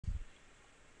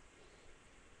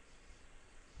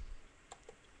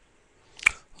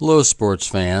Hello, sports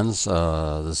fans.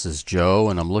 This is Joe,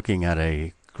 and I'm looking at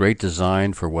a great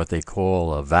design for what they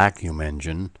call a vacuum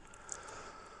engine.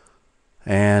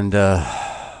 And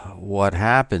what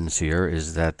happens here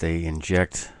is that they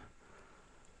inject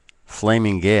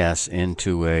flaming gas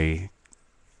into a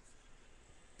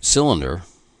cylinder,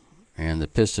 and the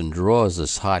piston draws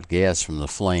this hot gas from the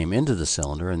flame into the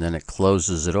cylinder, and then it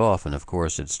closes it off. And of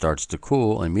course, it starts to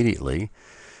cool immediately.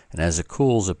 And as it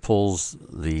cools, it pulls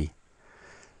the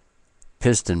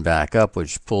piston back up,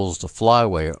 which pulls the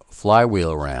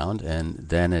flywheel around, and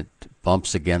then it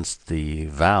bumps against the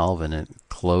valve and it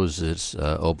closes,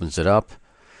 opens it up,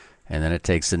 and then it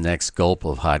takes the next gulp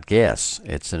of hot gas.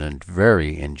 It's a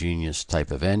very ingenious type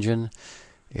of engine.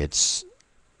 It's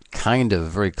kind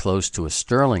of very close to a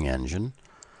Stirling engine,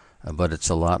 but it's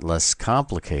a lot less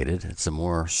complicated. It's a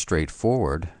more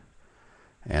straightforward,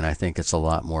 and I think it's a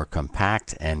lot more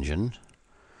compact engine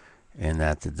in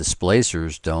that the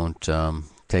displacers don't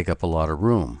take up a lot of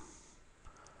room.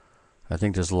 I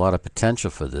think there's a lot of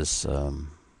potential for this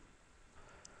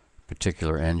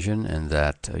particular engine, and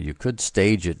that you could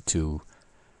stage it to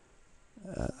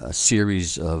a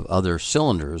series of other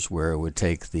cylinders where it would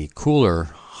take the cooler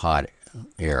hot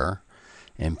air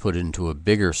and put it into a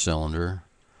bigger cylinder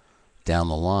down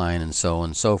the line, and so on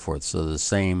and so forth. So the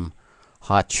same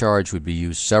hot charge would be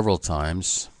used several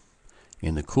times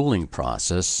in the cooling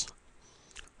process.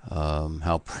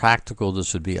 How practical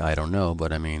this would be, I don't know,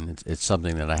 but I mean, it's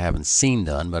something that I haven't seen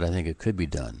done, but I think it could be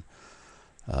done.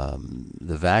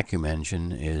 The vacuum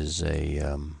engine is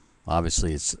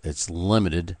obviously it's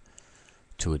limited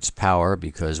to its power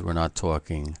because we're not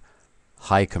talking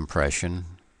high compression.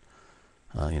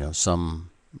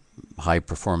 Some high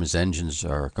performance engines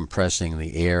are compressing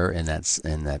the air in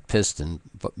that piston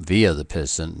via the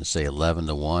piston, say 11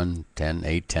 to 1, 10,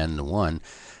 8, 10 to 1.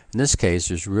 In this case,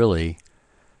 there's really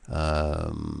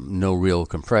no real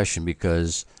compression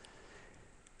because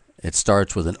it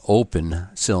starts with an open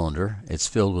cylinder. It's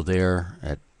filled with air,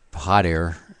 at hot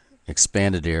air,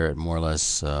 expanded air at more or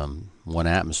less 1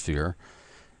 atmosphere,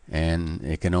 and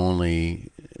it can only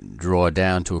draw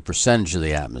down to a percentage of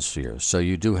the atmosphere. So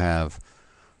you do have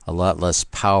a lot less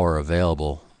power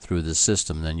available through the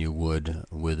system than you would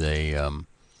with a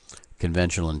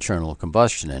conventional internal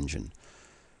combustion engine.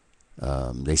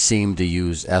 They seem to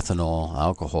use ethanol,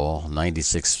 alcohol,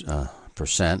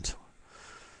 96%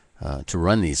 to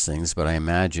run these things, but I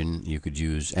imagine you could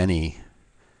use any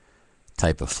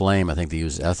type of flame. I think they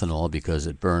use ethanol because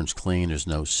it burns clean. There's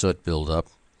no soot buildup.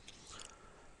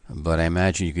 But I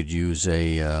imagine you could use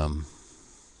an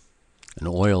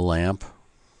oil lamp,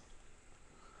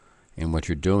 and what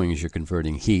you're doing is you're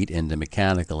converting heat into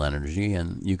mechanical energy,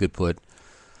 and you could put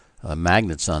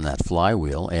magnets on that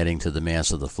flywheel, adding to the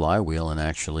mass of the flywheel, and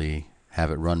actually have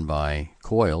it run by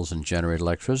coils and generate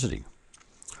electricity.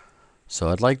 So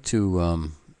I'd like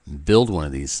to build one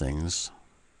of these things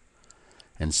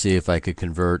and see if I could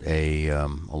convert a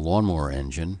lawnmower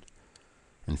engine.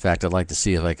 In fact, I'd like to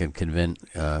see if I can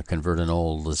convert an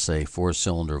old, let's say,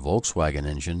 4-cylinder Volkswagen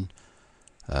engine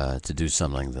to do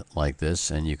something like this,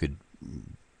 and you could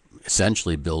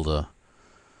essentially build a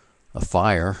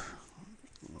fire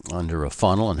under a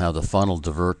funnel and have the funnel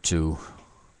divert to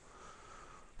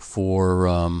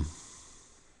 4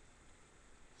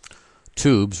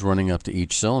 tubes running up to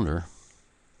each cylinder,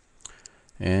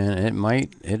 and it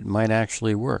might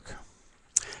actually work.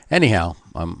 Anyhow,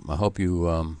 I hope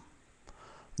you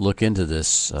look into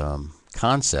this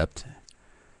concept,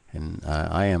 and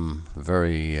I am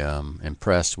very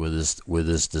impressed with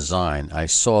this design. I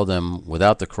saw them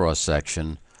without the cross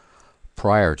section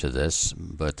prior to this,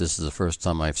 but this is the first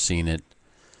time I've seen it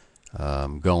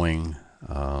going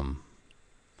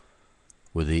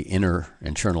with the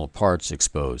internal parts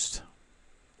exposed.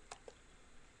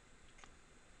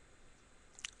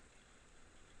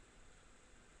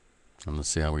 And let's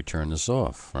see how we turn this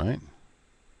off, right?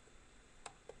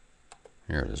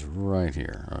 Here it is right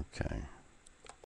here. Okay.